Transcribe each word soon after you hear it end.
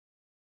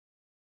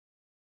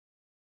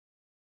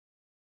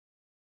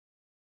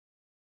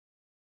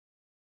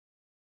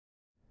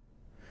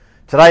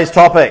Today's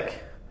topic,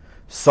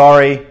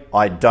 sorry,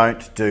 I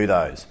don't do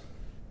those.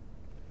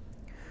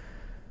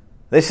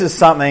 This is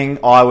something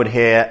I would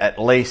hear at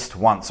least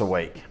once a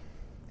week.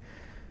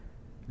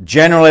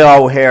 Generally, I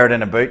will hear it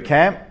in a boot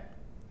camp,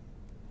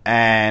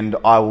 and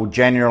I will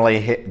generally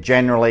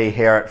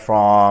hear it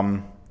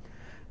from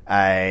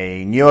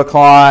a newer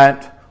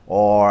client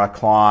or a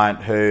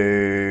client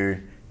who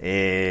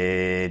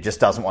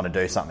just doesn't want to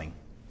do something.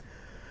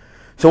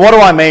 So what do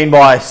I mean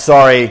by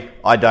sorry,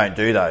 I don't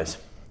do those?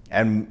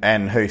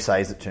 And who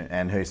says it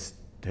to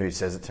who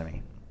says it to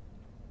me?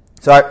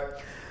 So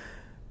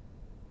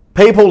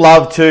people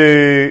love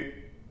to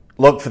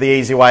look for the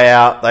easy way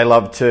out. They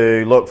love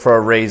to look for a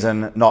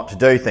reason not to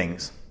do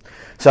things.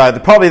 So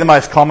probably the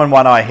most common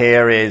one I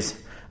hear is,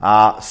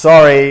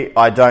 sorry,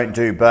 I don't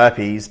do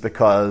burpees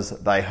because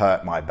they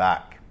hurt my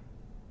back.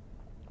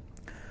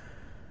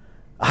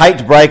 I hate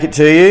to break it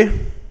to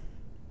you,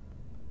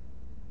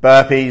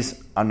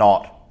 burpees are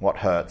not what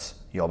hurts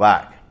your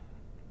back.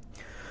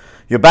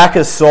 Your back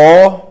is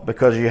sore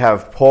because you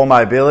have poor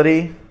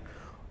mobility,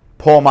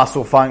 poor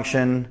muscle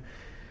function.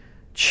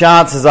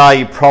 Chances are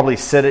you probably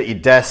sit at your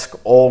desk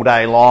all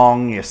day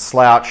long, you're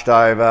slouched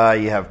over,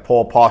 you have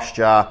poor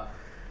posture,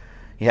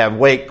 you have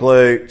weak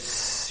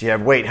glutes, you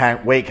have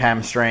weak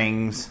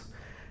hamstrings,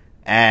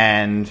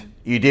 and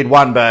you did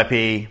one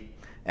burpee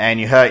and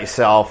you hurt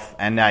yourself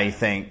and now you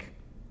think,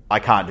 I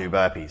can't do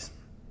burpees.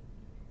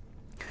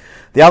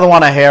 The other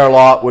one I hear a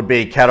lot would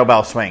be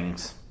kettlebell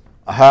swings.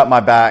 I hurt my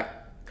back.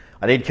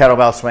 I did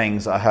kettlebell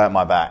swings, I hurt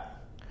my back.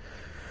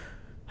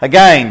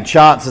 Again,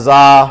 chances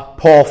are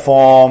poor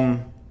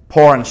form,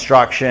 poor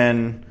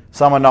instruction,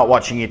 someone not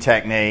watching your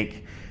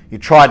technique. You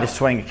tried to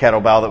swing a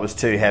kettlebell that was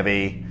too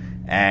heavy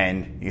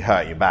and you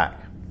hurt your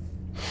back.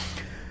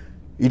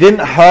 You didn't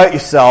hurt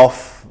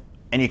yourself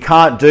and you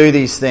can't do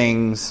these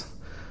things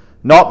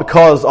not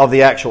because of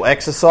the actual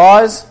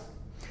exercise,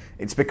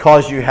 it's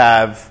because you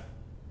have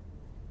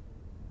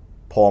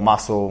poor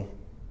muscle,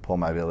 poor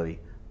mobility,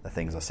 the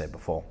things I said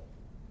before.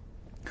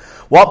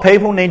 What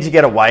people need to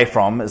get away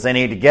from is they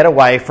need to get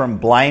away from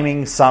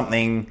blaming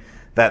something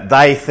that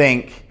they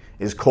think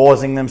is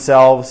causing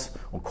themselves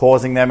or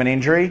causing them an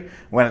injury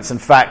when it's in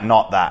fact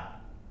not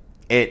that.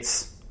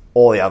 It's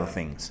all the other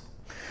things.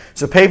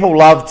 So people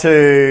love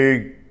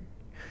to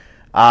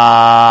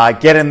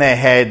get in their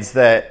heads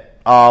that,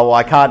 oh, well,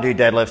 I can't do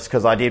deadlifts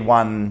because I did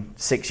one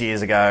 6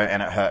 years ago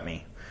and it hurt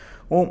me.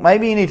 Well,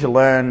 maybe you need to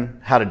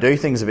learn how to do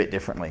things a bit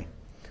differently.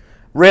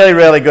 Really,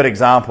 really good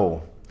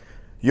example.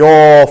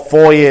 You're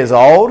 4 years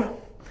old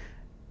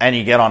and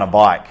you get on a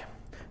bike.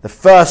 The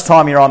first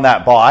time you're on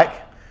that bike,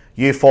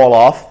 you fall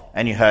off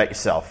and you hurt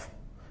yourself.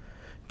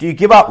 Do you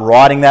give up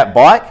riding that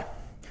bike?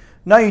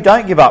 No, you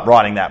don't give up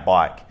riding that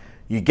bike.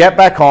 You get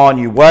back on,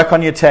 you work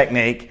on your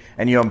technique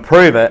and you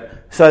improve it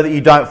so that you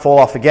don't fall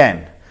off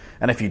again.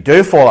 And if you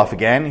do fall off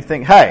again, you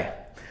think, hey,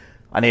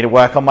 I need to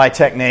work on my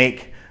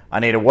technique, I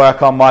need to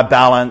work on my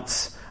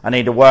balance, I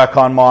need to work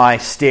on my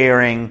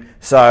steering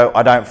so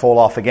I don't fall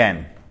off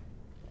again.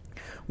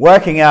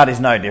 Working out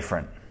is no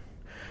different.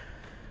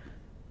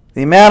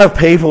 The amount of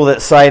people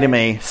that say to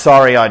me,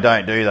 sorry, I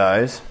don't do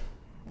those,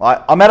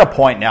 I'm at a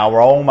point now where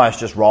I almost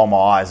just roll my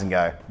eyes and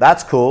go,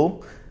 that's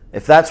cool.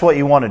 If that's what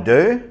you want to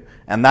do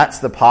and that's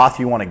the path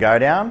you want to go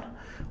down,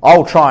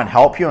 I'll try and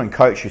help you and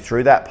coach you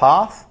through that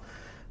path.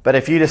 But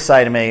if you just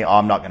say to me,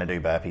 I'm not going to do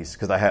burpees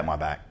because they hurt my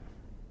back.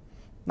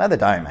 No, they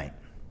don't, mate.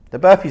 The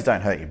burpees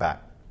don't hurt your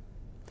back.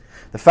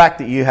 The fact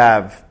that you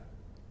have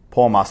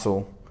poor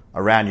muscle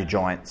around your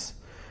joints,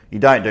 you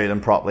don't do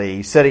them properly,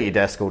 you sit at your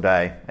desk all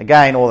day,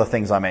 again, all the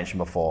things I mentioned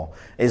before,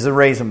 is the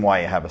reason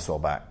why you have a sore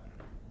back.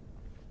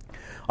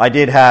 I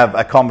did have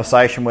a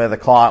conversation with a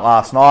client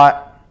last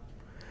night.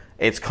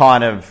 It's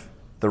kind of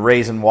the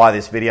reason why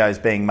this video is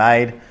being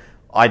made.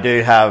 I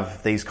do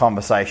have these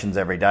conversations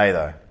every day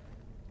though.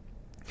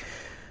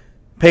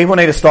 People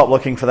need to stop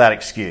looking for that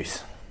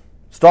excuse.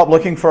 Stop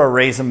looking for a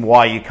reason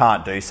why you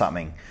can't do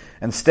something.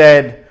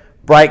 Instead,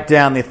 break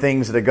down the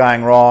things that are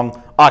going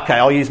wrong. Okay,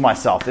 I'll use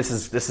myself. This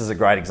is a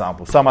great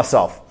example. So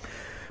myself.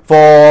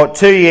 For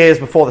 2 years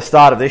before the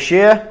start of this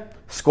year,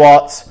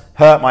 squats,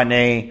 hurt my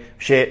knee,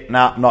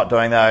 I'm not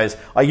doing those.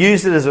 I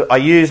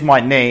used my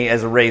knee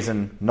as a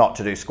reason not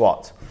to do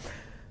squats.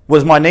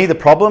 Was my knee the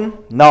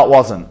problem? No, it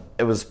wasn't.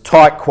 It was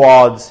tight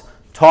quads,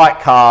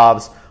 tight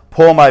calves,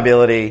 poor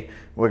mobility,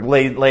 were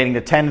leading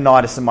to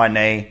tendonitis in my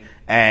knee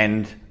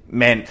and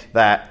meant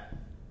that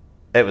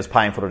it was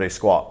painful to do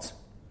squats.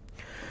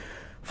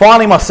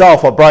 Finally,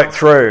 myself, I broke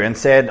through and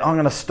said, I'm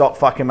going to stop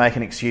fucking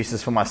making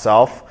excuses for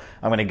myself.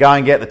 I'm going to go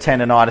and get the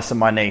tendonitis in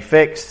my knee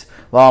fixed.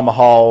 Lo and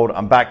behold,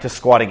 I'm back to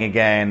squatting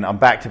again. I'm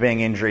back to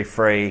being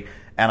injury-free,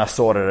 and I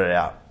sorted it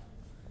out.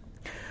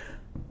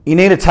 You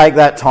need to take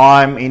that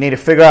time. You need to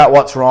figure out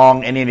what's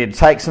wrong, and you need to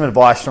take some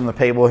advice from the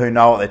people who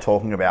know what they're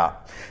talking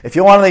about. If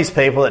you're one of these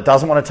people that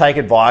doesn't want to take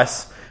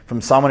advice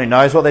from someone who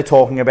knows what they're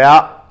talking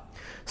about,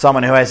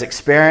 someone who has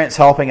experience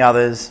helping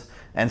others,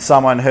 and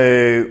someone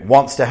who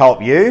wants to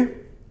help you,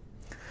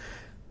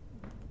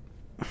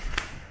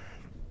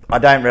 I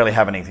don't really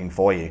have anything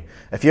for you.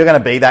 If you're going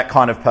to be that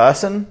kind of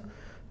person,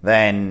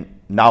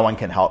 then no one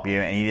can help you,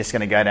 and you're just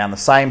going to go down the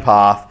same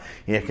path.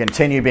 You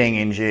continue being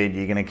injured,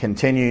 you're going to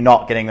continue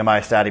not getting the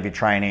most out of your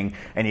training,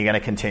 and you're going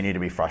to continue to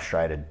be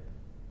frustrated.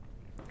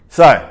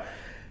 So,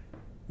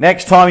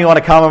 next time you want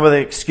to come up with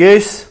an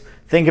excuse,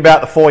 think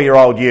about the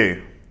 4-year-old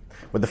you.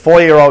 With the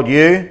 4-year-old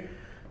you,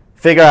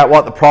 figure out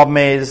what the problem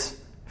is,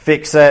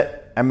 fix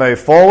it, and move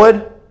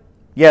forward.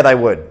 Yeah, they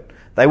would.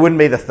 They wouldn't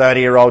be the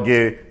 30-year-old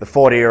you, the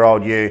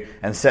 40-year-old you,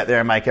 and sit there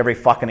and make every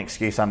fucking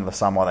excuse under the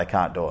sun why they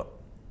can't do it.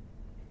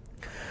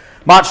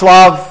 Much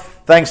love.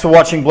 Thanks for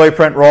watching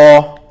Blueprint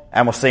Raw,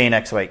 and we'll see you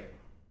next week.